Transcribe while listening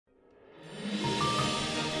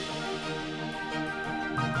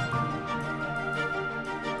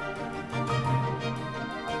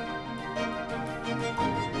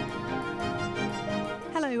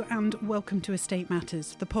welcome to Estate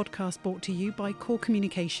Matters, the podcast brought to you by Core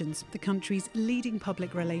Communications, the country's leading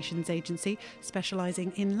public relations agency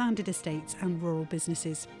specialising in landed estates and rural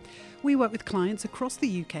businesses. We work with clients across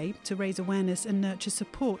the UK to raise awareness and nurture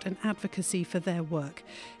support and advocacy for their work.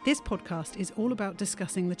 This podcast is all about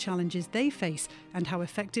discussing the challenges they face and how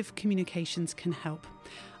effective communications can help.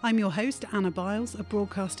 I'm your host, Anna Byles, a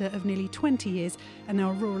broadcaster of nearly 20 years and now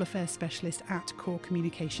a rural affairs specialist at Core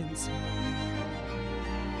Communications.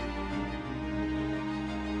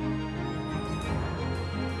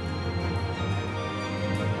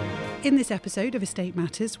 In this episode of Estate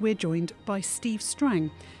Matters, we're joined by Steve Strang.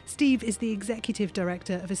 Steve is the Executive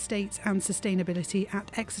Director of Estates and Sustainability at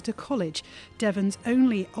Exeter College, Devon's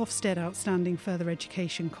only Ofsted outstanding further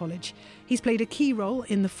education college. He's played a key role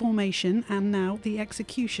in the formation and now the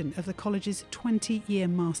execution of the college's 20-year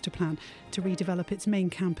masterplan to redevelop its main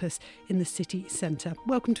campus in the city centre.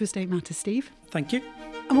 Welcome to Estate Matters, Steve. Thank you.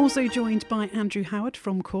 I'm also joined by Andrew Howard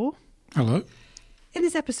from Core. Hello. In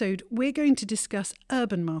this episode, we're going to discuss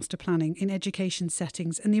urban master planning in education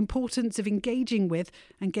settings and the importance of engaging with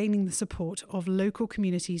and gaining the support of local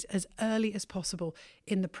communities as early as possible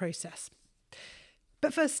in the process.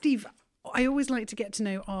 But first, Steve, I always like to get to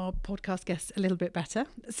know our podcast guests a little bit better.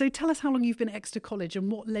 So tell us how long you've been at Exeter College and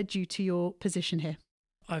what led you to your position here.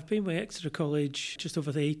 I've been with Exeter College just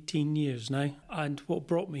over 18 years now, and what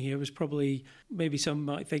brought me here was probably, maybe some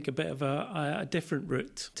might think, a bit of a different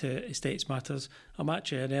route to Estates Matters. I'm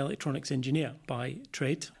actually an electronics engineer by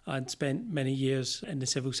trade and spent many years in the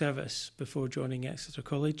civil service before joining Exeter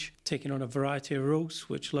College, taking on a variety of roles,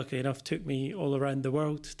 which luckily enough took me all around the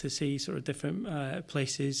world to see sort of different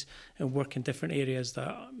places and work in different areas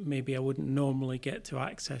that maybe I wouldn't normally get to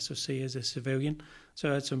access or see as a civilian. So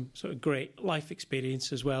I had some sort of great life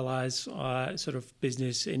experience as well as sort of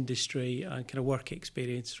business, industry and kind of work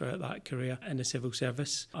experience throughout that career in the civil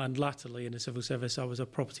service. And latterly in the civil service, I was a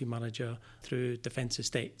property manager through Defence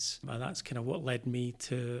Estates. And that's kind of what led me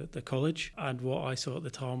to the college and what I saw at the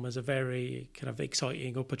time was a very kind of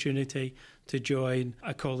exciting opportunity to join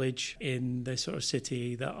a college in the sort of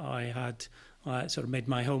city that I had sort of made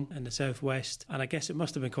my home in the southwest, and I guess it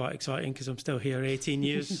must have been quite exciting because I'm still here 18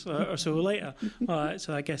 years or so later.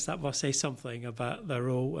 So I guess that must say something about the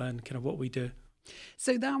role and kind of what we do.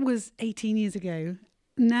 So that was 18 years ago.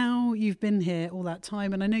 Now you've been here all that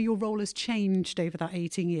time, and I know your role has changed over that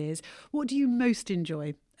 18 years. What do you most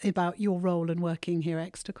enjoy about your role and working here at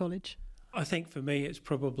Exeter College? I think for me it's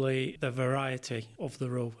probably the variety of the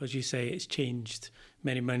role. As you say, it's changed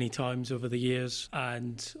many times over the years,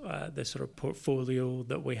 and the sort of portfolio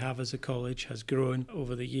that we have as a college has grown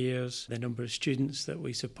over the years. The number of students that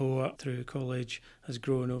we support through college has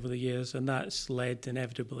grown over the years, and that's led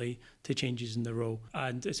inevitably to changes in the role.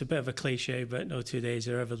 And it's a bit of a cliche, but no 2 days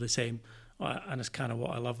are ever the same. And it's kind of what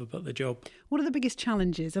I love about the job. What are the biggest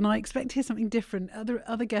challenges? And I expect to hear something different.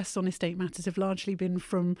 Other guests on Estate Matters have largely been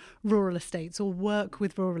from rural estates or work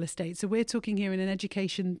with rural estates. So we're talking here in an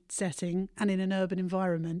education setting and in an urban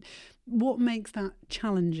environment. What makes that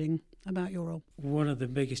challenging about your role? One of the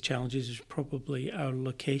biggest challenges is probably our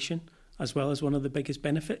location, as well as one of the biggest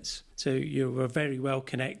benefits. So we're very well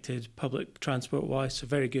connected public transport wise, so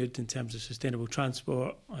very good in terms of sustainable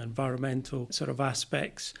transport, environmental sort of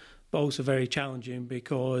aspects, but also very challenging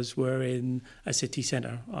because we're in a city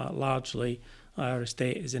centre. Largely, our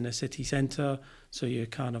estate is in a city centre, so you're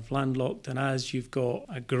kind of landlocked. And as you've got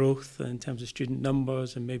a growth in terms of student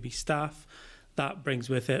numbers and maybe staff, that brings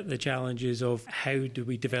with it the challenges of how do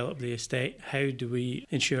we develop the estate? How do we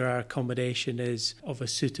ensure our accommodation is of a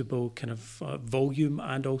suitable kind of volume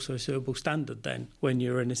and also a suitable standard then when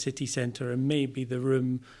you're in a city centre, and maybe the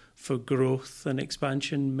room for growth and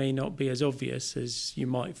expansion may not be as obvious as you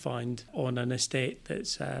might find on an estate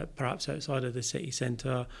that's perhaps outside of the city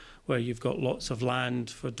centre where you've got lots of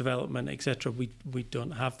land for development, etc. We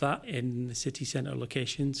don't have that in the city centre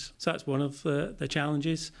locations. So that's one of the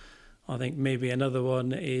challenges. I think maybe another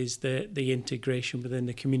one is the integration within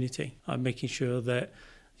the community and making sure that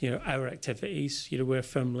our activities, we're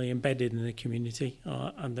firmly embedded in the community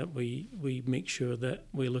and that we make sure that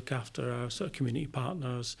we look after our sort of community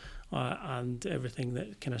partners and everything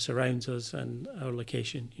that kind of surrounds us and our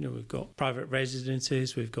location. We've got private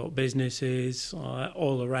residences, we've got businesses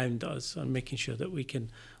all around us, and making sure that we can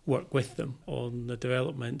work with them on the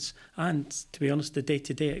developments and, to be honest, the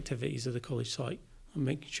day-to-day activities of the college site, and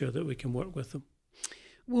making sure that we can work with them.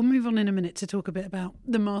 We'll move on in a minute to talk a bit about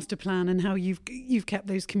the master plan and how you've kept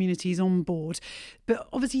those communities on board. But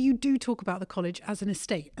obviously you do talk about the college as an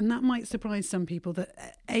estate, and that might surprise some people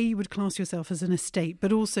that A, you would class yourself as an estate,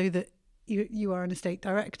 but also that you are an estate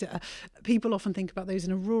director. People often think about those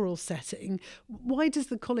in a rural setting. Why does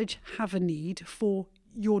the college have a need for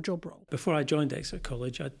your job role? Before I joined Exeter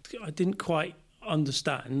College, I didn't quite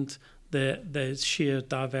understand the sheer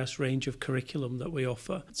diverse range of curriculum that we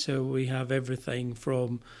offer. So we have everything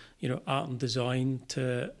from, art and design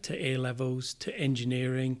to A-levels, to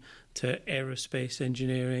engineering, to aerospace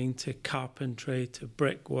engineering, to carpentry, to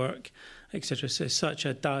brickwork, etc. So it's such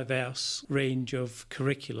a diverse range of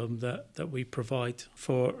curriculum that we provide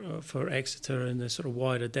for Exeter and the sort of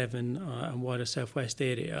wider Devon and wider southwest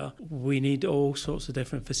area. We need all sorts of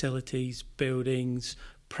different facilities, buildings,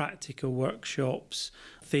 practical workshops,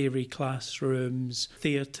 theory classrooms,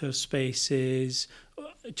 theatre spaces.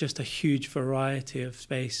 Just a huge variety of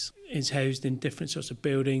space is housed in different sorts of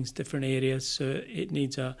buildings, different areas. So it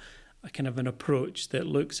needs a kind of an approach that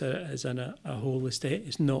looks at it as a whole estate.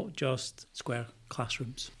 It's not just square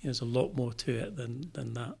classrooms. There's a lot more to it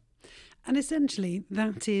than that. And essentially,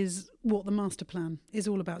 that is what the master plan is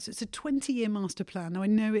all about. So it's a 20-year master plan. Now, I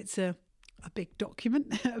know it's a big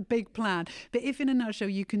document, a big plan. But if in a nutshell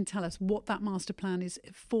you can tell us what that master plan is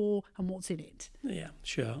for and what's in it. Yeah,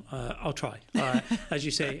 sure. I'll try. As you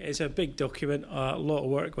say, it's a big document. A lot of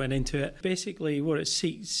work went into it. Basically, what it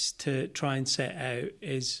seeks to try and set out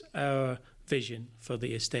is our vision for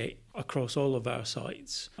the estate across all of our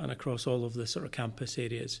sites and across all of the sort of campus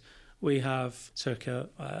areas. We have circa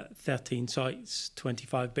 13 sites,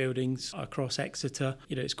 25 buildings across Exeter.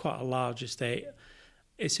 It's quite a large estate.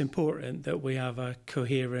 It's important that we have a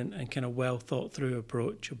coherent and kind of well thought through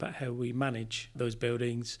approach about how we manage those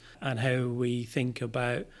buildings and how we think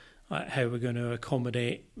about how we're going to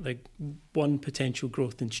accommodate one, potential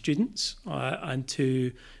growth in students, and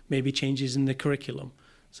two, maybe changes in the curriculum.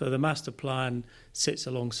 So the master plan sits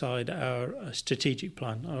alongside our strategic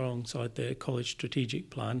plan, alongside the college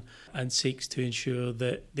strategic plan, and seeks to ensure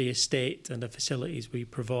that the estate and the facilities we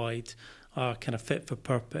provide are kind of fit for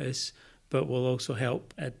purpose, but will also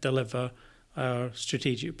help deliver our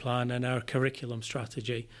strategic plan and our curriculum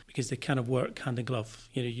strategy, because they kind of work hand in glove.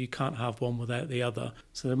 You can't have one without the other.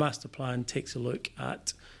 So the master plan takes a look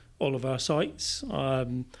at all of our sites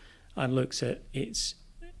and looks at its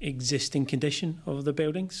existing condition of the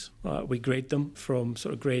buildings. We grade them from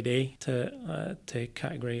sort of grade A to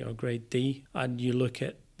category or grade D, and you look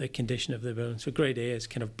at the condition of the building. So grade A is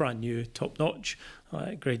kind of brand new, top notch.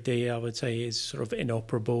 Grade D, I would say, is sort of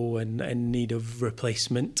inoperable and in need of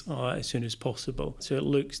replacement as soon as possible. So it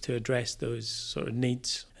looks to address those sort of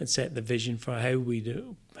needs and set the vision for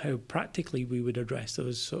how practically we would address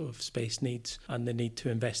those sort of space needs and the need to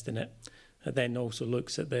invest in it. It then also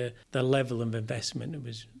looks at the level of investment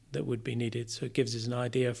that would be needed. So it gives us an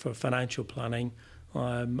idea for financial planning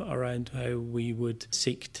around how we would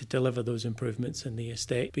seek to deliver those improvements in the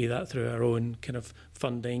estate, be that through our own kind of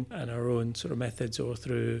funding and our own sort of methods, or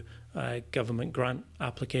through government grant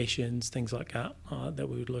applications, things like that, that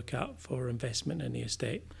we would look at for investment in the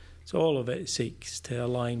estate. So all of it seeks to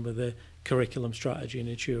align with the curriculum strategy and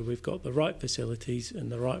ensure we've got the right facilities in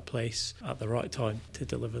the right place at the right time to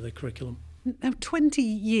deliver the curriculum. Now, 20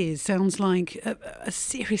 years sounds like a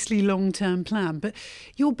seriously long-term plan, but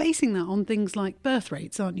you're basing that on things like birth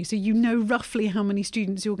rates, aren't you? So you know roughly how many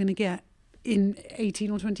students you're going to get in 18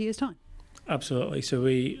 or 20 years' time. Absolutely. So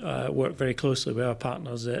we work very closely with our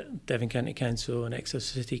partners at Devon County Council and Exeter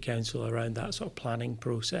City Council around that sort of planning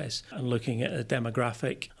process and looking at the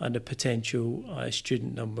demographic and the potential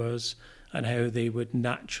student numbers and how they would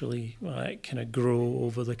naturally kind of grow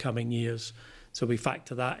over the coming years. So we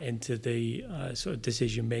factor that into the sort of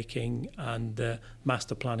decision making and the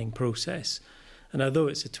master planning process. And although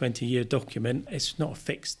it's a 20-year document, it's not a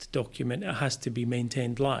fixed document. It has to be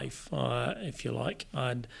maintained live, if you like.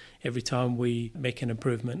 And every time we make an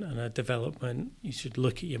improvement and a development, you should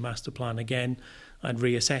look at your master plan again and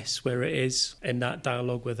reassess where it is. In that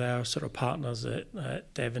dialogue with our sort of partners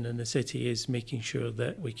at Devon and the city is making sure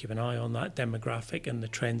that we keep an eye on that demographic and the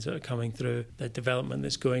trends that are coming through, the development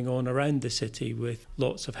that's going on around the city with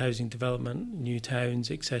lots of housing development, new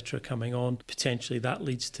towns, etc. coming on. Potentially that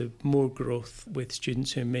leads to more growth with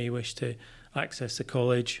students who may wish to access the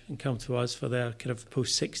college and come to us for their kind of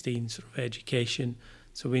post-16 sort of education.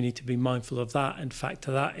 So we need to be mindful of that and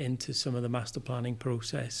factor that into some of the master planning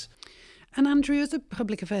process. And Andrew, as a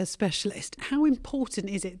public affairs specialist, how important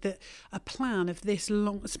is it that a plan of this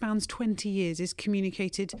long spans 20 years is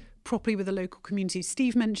communicated properly with the local community?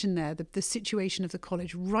 Steve mentioned there the situation of the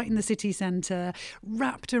college right in the city centre,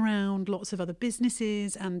 wrapped around lots of other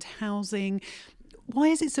businesses and housing. Why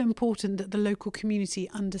is it so important that the local community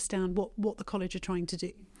understand what the college are trying to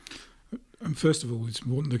do? And first of all, it's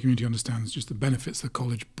important the community understands just the benefits the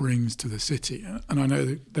college brings to the city. And I know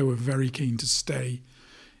that they were very keen to stay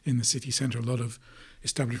in the city centre. A lot of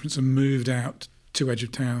establishments have moved out to edge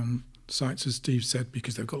of town sites, as Steve said,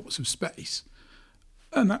 because they've got lots of space.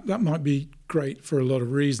 And that might be great for a lot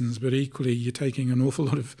of reasons, but equally you're taking an awful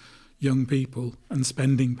lot of young people and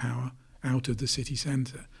spending power out of the city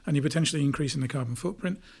centre. And you're potentially increasing the carbon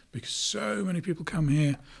footprint because so many people come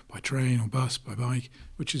here by train or bus, by bike,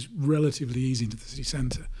 which is relatively easy into the city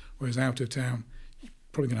centre. Whereas out of town, you're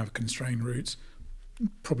probably going to have constrained routes,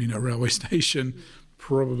 probably no railway station,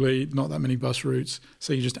 probably not that many bus routes.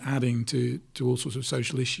 So you're just adding to all sorts of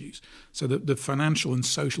social issues. So the financial and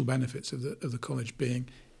social benefits of the college being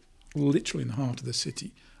literally in the heart of the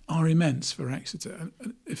city are immense for Exeter.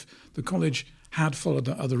 And if the college had followed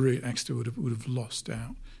that other route, Exeter would have lost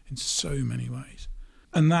out in so many ways.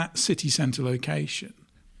 And that city centre location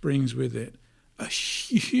brings with it a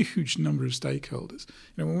huge number of stakeholders.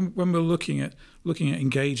 You know, when we're looking at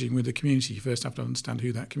engaging with the community, you first have to understand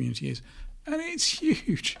who that community is. And it's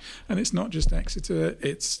huge. And it's not just Exeter.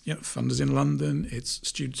 It's funders in London. It's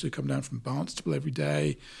students who come down from Barnstable every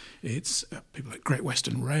day. It's people like Great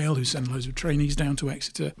Western Rail who send loads of trainees down to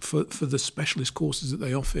Exeter for the specialist courses that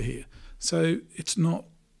they offer here. So it's not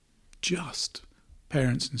just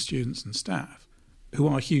parents and students and staff, who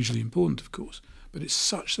are hugely important, of course, but it's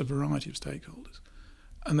such a variety of stakeholders.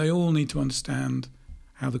 And they all need to understand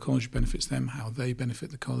how the college benefits them, how they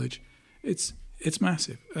benefit the college. It's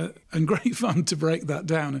massive and great fun to break that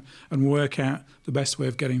down and work out the best way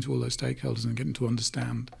of getting to all those stakeholders and getting to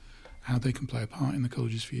understand how they can play a part in the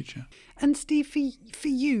college's future. And Steve, for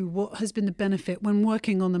you, what has been the benefit when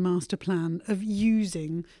working on the master plan of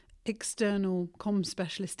using external comm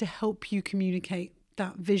specialists to help you communicate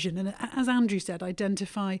that vision and, as Andrew said,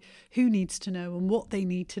 identify who needs to know and what they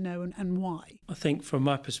need to know and why? I think from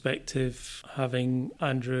my perspective, having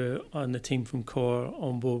Andrew and the team from CORE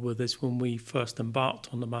on board with us when we first embarked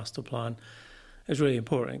on the master plan is really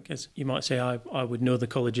important, because you might say I would know the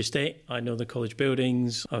college estate, I know the college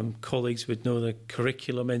buildings, colleagues would know the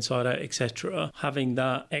curriculum inside out, etc. Having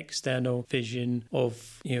that external vision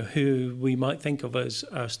of who we might think of as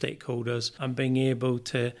our stakeholders and being able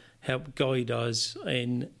to help guide us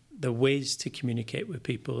in the ways to communicate with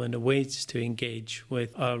people and the ways to engage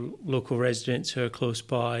with our local residents who are close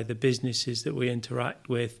by, the businesses that we interact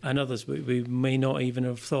with, and others we may not even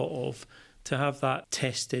have thought of. To have that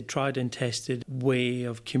tried and tested way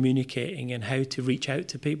of communicating and how to reach out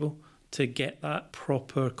to people to get that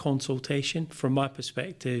proper consultation. From my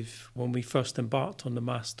perspective, when we first embarked on the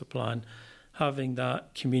master plan, having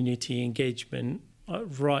that community engagement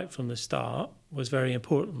right from the start was very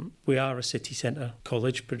important. We are a city centre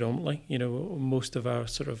college predominantly. Most of our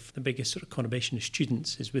the biggest conurbation of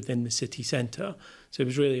students is within the city centre. So it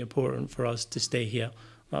was really important for us to stay here.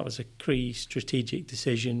 That was a key strategic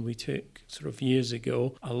decision we took years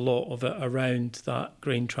ago. A lot of it around that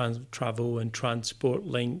green travel and transport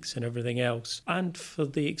links and everything else. And for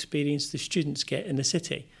the experience the students get in the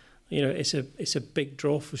city. It's a big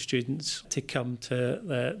draw for students to come to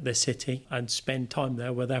the city and spend time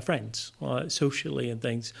there with their friends, socially and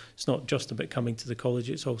things. It's not just about coming to the college,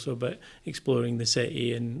 it's also about exploring the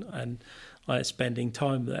city and spending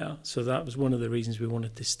time there. So that was one of the reasons we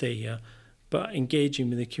wanted to stay here. But engaging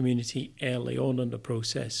with the community early on in the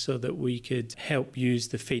process so that we could help use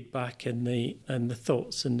the feedback and the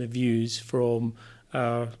thoughts and the views from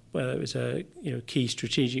whether it was key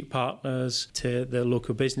strategic partners to the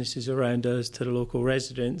local businesses around us, to the local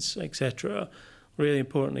residents, etc. Really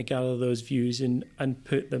important to gather those views and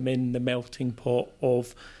put them in the melting pot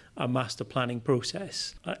of a master planning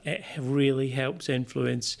process. It really helps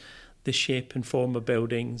influence the shape and form of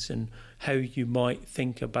buildings and how you might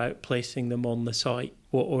think about placing them on the site,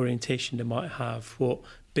 what orientation they might have, what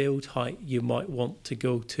build height you might want to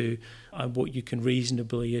go to, and what you can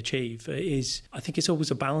reasonably achieve. I think it's always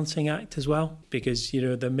a balancing act as well, because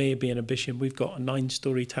there may be an ambition. We've got a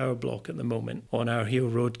 9-storey tower block at the moment on our Hill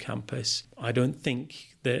Road campus. I don't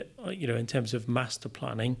think that in terms of master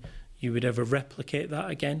planning you would ever replicate that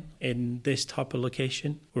again in this type of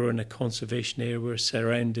location. We're in a conservation area, we're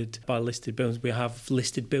surrounded by listed buildings, we have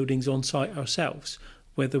listed buildings on site ourselves.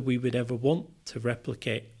 Whether we would ever want to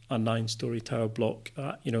replicate a 9-storey tower block,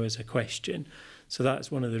 is a question. So that's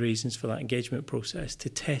one of the reasons for that engagement process, to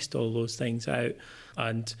test all those things out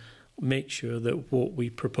and make sure that what we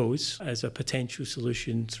propose as a potential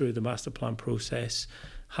solution through the master plan process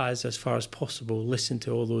has, as far as possible, listened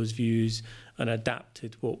to all those views and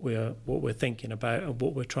adapted what we're thinking about and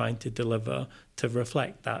what we're trying to deliver to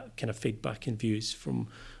reflect that kind of feedback and views from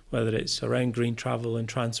whether it's around green travel and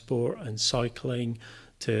transport and cycling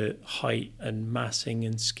to height and massing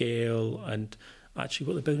and scale and actually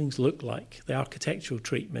what the buildings look like, the architectural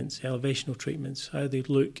treatments, the elevational treatments, how they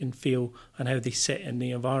look and feel and how they sit in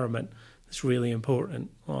the environment. It's really important.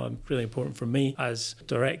 Really important for me as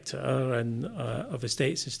director and of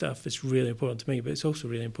estates and stuff. It's really important to me, but it's also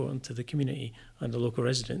really important to the community and the local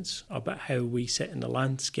residents about how we sit in the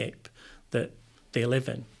landscape that they live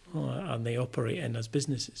in and they operate in as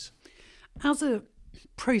businesses. As a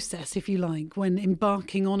process, if you like, when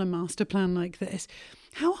embarking on a master plan like this,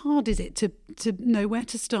 how hard is it to know where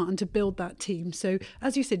to start and to build that team? So,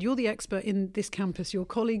 as you said, you're the expert in this campus. Your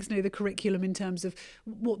colleagues know the curriculum in terms of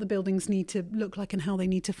what the buildings need to look like and how they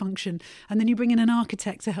need to function. And then you bring in an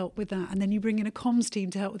architect to help with that. And then you bring in a comms team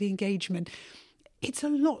to help with the engagement. It's a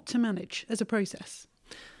lot to manage as a process.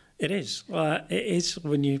 It is. It is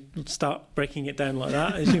when you start breaking it down like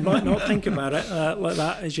that, as you might not think about it like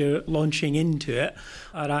that as you're launching into it.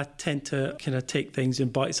 And I tend to kind of take things in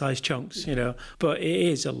bite-sized chunks, But it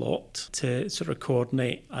is a lot to sort of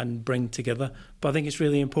coordinate and bring together. But I think it's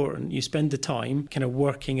really important. You spend the time kind of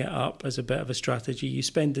working it up as a bit of a strategy. You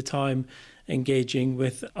spend the time engaging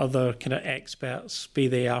with other kind of experts, be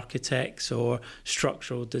they architects or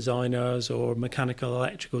structural designers or mechanical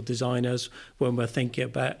electrical designers, when we're thinking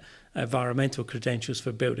about environmental credentials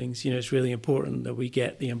for buildings. It's really important that we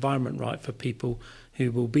get the environment right for people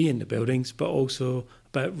who will be in the buildings, but also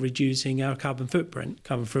about reducing our carbon footprint.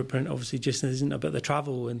 Carbon footprint obviously just isn't about the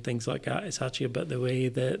travel and things like that. It's actually about the way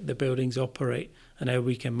that the buildings operate and how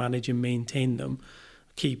we can manage and maintain them.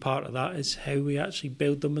 Key part of that is how we actually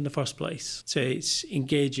build them in the first place. So it's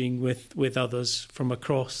engaging with others from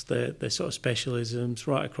across the sort of specialisms,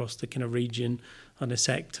 right across the kind of region and the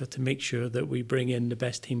sector, to make sure that we bring in the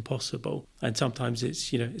best team possible. And sometimes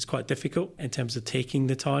it's quite difficult in terms of taking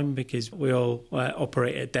the time, because we all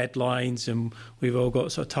operate at deadlines and we've all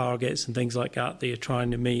got sort of targets and things like that you're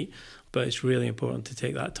trying to meet. But it's really important to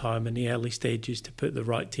take that time in the early stages to put the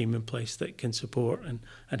right team in place that can support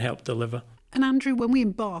and help deliver. And Andrew, when we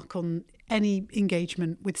embark on any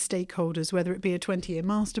engagement with stakeholders, whether it be a 20-year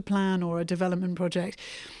master plan or a development project,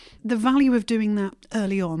 the value of doing that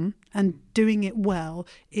early on and doing it well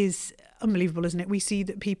is unbelievable, isn't it? We see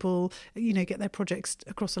that people, get their projects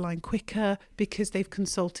across the line quicker because they've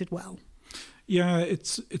consulted well. Yeah,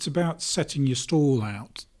 it's about setting your stall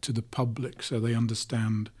out to the public so they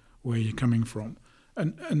understand where you're coming from.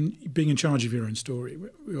 And being in charge of your own story,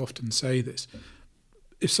 we often say this.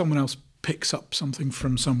 If someone else picks up something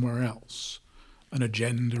from somewhere else, an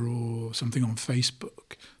agenda or something on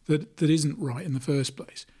Facebook that isn't right in the first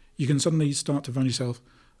place, you can suddenly start to find yourself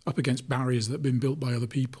up against barriers that have been built by other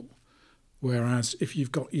people. Whereas if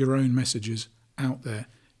you've got your own messages out there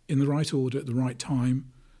in the right order at the right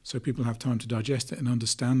time, so people have time to digest it and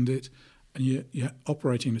understand it, and you're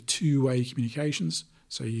operating a two-way communications,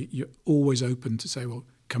 so you're always open to say, well,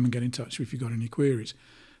 come and get in touch if you've got any queries.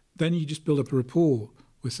 Then you just build up a rapport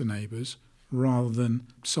with the neighbours rather than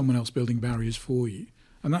someone else building barriers for you.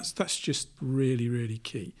 And that's just really, really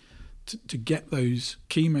key, to get those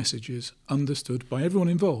key messages understood by everyone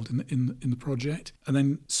involved in the project, and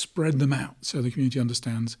then spread them out so the community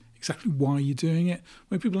understands exactly why you're doing it.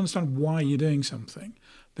 When people understand why you're doing something,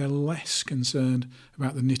 they're less concerned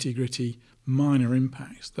about the nitty-gritty minor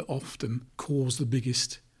impacts that often cause the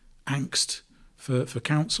biggest angst for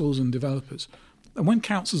councils and developers. And when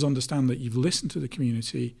councils understand that you've listened to the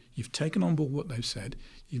community, you've taken on board what they've said,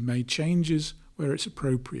 you've made changes where it's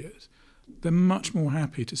appropriate, they're much more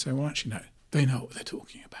happy to say, well, actually, no, they know what they're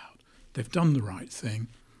talking about. They've done the right thing.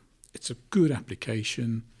 It's a good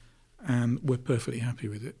application, and we're perfectly happy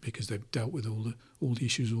with it because they've dealt with all the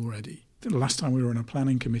issues already. I think the last time we were on a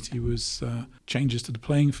planning committee was changes to the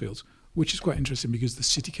playing fields, which is quite interesting because the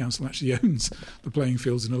City Council actually owns the playing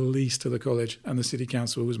fields in a lease to the college, and the City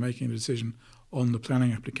Council was making a decision on the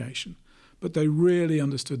planning application. But they really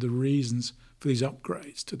understood the reasons for these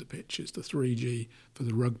upgrades to the pitches, the 3G, for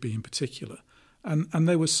the rugby in particular. And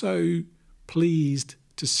they were so pleased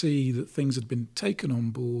to see that things had been taken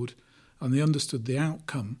on board, and they understood the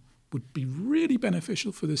outcome would be really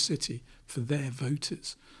beneficial for the city, for their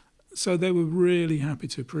voters. So they were really happy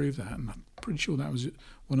to approve that, and I'm pretty sure that was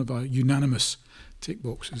one of our unanimous tick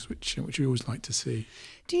boxes, which we always like to see.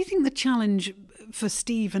 Do you think the challenge for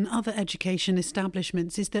Steve and other education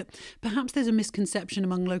establishments is that perhaps there's a misconception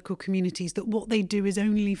among local communities that what they do is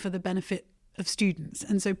only for the benefit of students,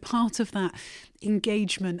 and so part of that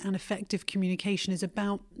engagement and effective communication is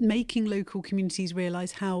about making local communities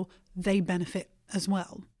realise how they benefit as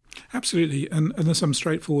well? Absolutely, and there's some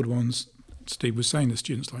straightforward ones. Steve was saying that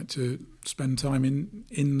students like to spend time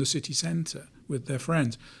in the city centre with their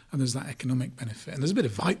friends, and there's that economic benefit, and there's a bit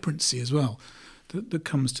of vibrancy as well. that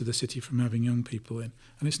comes to the city from having young people in.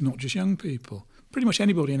 And it's not just young people. Pretty much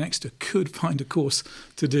anybody in Exeter could find a course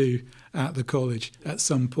to do at the college at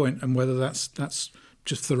some point, and whether that's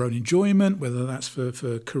just for their own enjoyment, whether that's for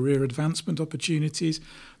career advancement opportunities.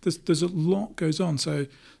 There's a lot goes on. So,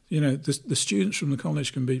 the students from the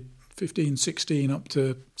college can be 15, 16, up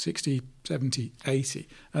to 60, 70, 80.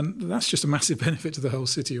 And that's just a massive benefit to the whole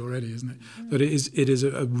city already, isn't it? Mm-hmm. But it is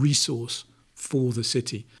a resource for the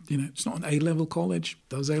city. It's not an A-level college,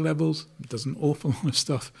 does A-levels, does an awful lot of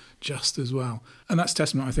stuff just as well. And that's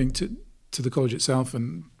testament, I think, to the college itself,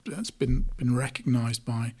 and that's been recognised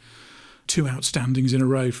by 2 outstandings in a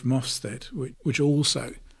row from Ofsted, which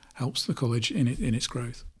also helps the college in its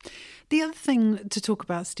growth. The other thing to talk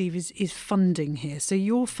about, Steve, is funding here. So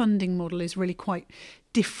your funding model is really quite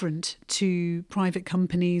different to private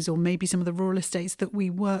companies or maybe some of the rural estates that we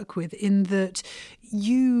work with, in that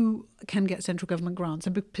you can get central government grants,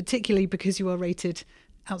 and particularly because you are rated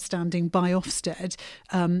outstanding by Ofsted,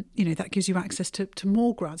 that gives you access to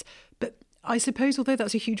more grants. But I suppose, although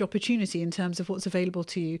that's a huge opportunity in terms of what's available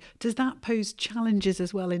to you, does that pose challenges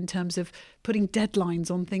as well in terms of putting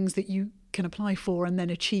deadlines on things that you can apply for and then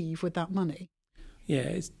achieve with that money?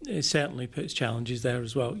 Yeah, it certainly puts challenges there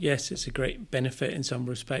as well. Yes, it's a great benefit in some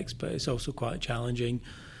respects, but it's also quite challenging.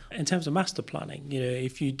 In terms of master planning,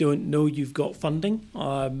 if you don't know you've got funding,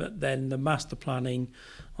 then the master planning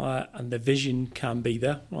and the vision can be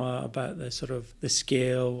there about the sort of the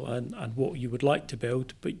scale and what you would like to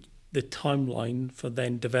build, but the timeline for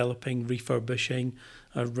then developing, refurbishing,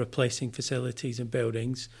 replacing facilities and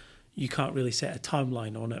buildings, you can't really set a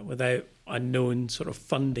timeline on it without a known sort of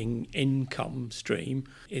funding income stream.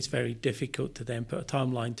 It's very difficult to then put a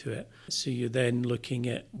timeline to it. So you're then looking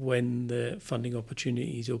at when the funding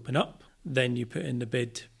opportunities open up, then you put in the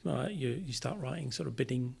bid, you start writing sort of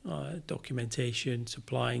bidding documentation,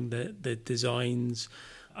 supplying the designs,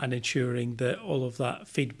 and ensuring that all of that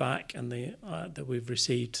feedback and that we've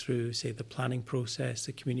received through, say, the planning process,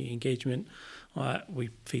 the community engagement, we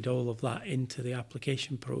feed all of that into the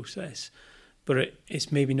application process. But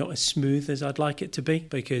it's maybe not as smooth as I'd like it to be,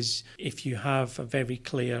 because if you have a very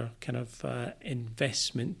clear kind of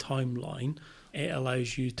investment timeline, it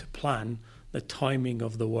allows you to plan the timing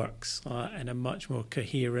of the works in a much more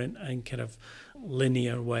coherent and kind of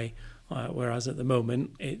linear way. Whereas at the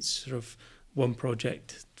moment, it's sort of one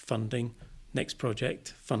project funding, next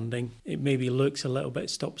project funding. It maybe looks a little bit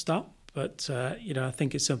stop-start, but I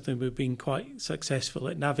think it's something we've been quite successful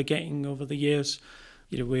at navigating over the years.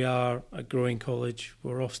 We are a growing college,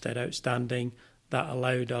 we're Ofsted outstanding. That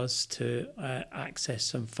allowed us to access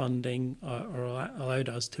some funding or allowed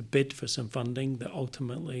us to bid for some funding that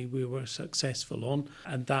ultimately we were successful on.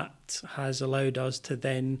 And that has allowed us to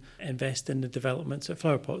then invest in the developments at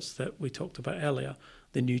Flower Pots that we talked about earlier.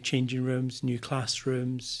 The new changing rooms, new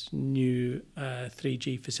classrooms, new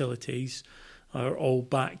 3G facilities are all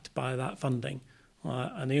backed by that funding.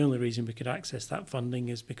 And the only reason we could access that funding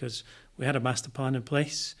is because we had a master plan in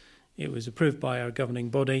place. It was approved by our governing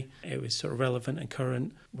body. It was sort of relevant and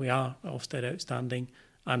current. We are Ofsted outstanding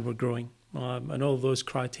and we're growing. And all those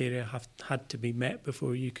criteria have had to be met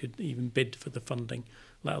before you could even bid for the funding,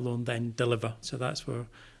 let alone then deliver. So we're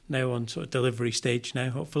now on sort of delivery stage now,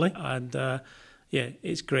 hopefully. And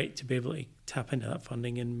it's great to be able to tap into that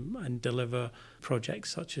funding and deliver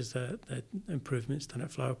projects such as the improvements done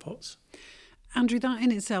at Flower Pots. Andrew, that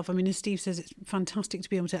in itself, as Steve says, it's fantastic to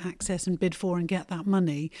be able to access and bid for and get that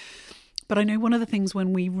money. But I know one of the things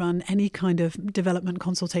when we run any kind of development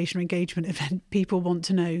consultation or engagement event, people want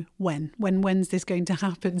to know when's this going to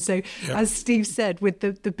happen? So as Steve said, with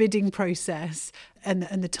the bidding process and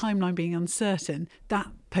the timeline being uncertain, that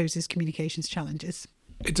poses communications challenges.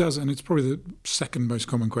 It does, and it's probably the second most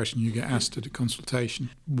common question you get asked at a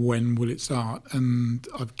consultation. When will it start? And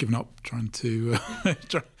I've given up trying to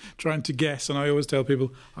guess, and I always tell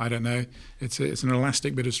people, I don't know. It's an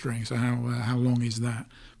elastic bit of string, so how long is that?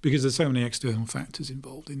 Because there's so many external factors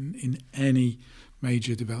involved in any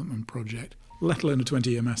major development project, let alone a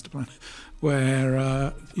 20-year master plan,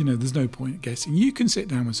 where there's no point guessing. You can sit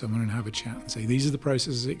down with someone and have a chat and say, these are the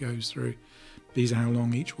processes it goes through. These are how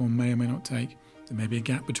long each one may or may not take. There may be a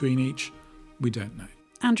gap between each. We don't know.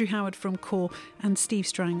 Andrew Howard from Core and Steve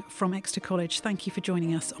Strang from Exeter College, thank you for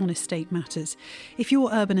joining us on Estate Matters. If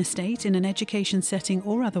your urban estate in an education setting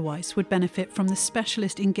or otherwise would benefit from the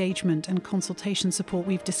specialist engagement and consultation support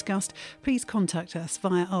we've discussed, please contact us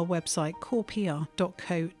via our website corepr.co.uk.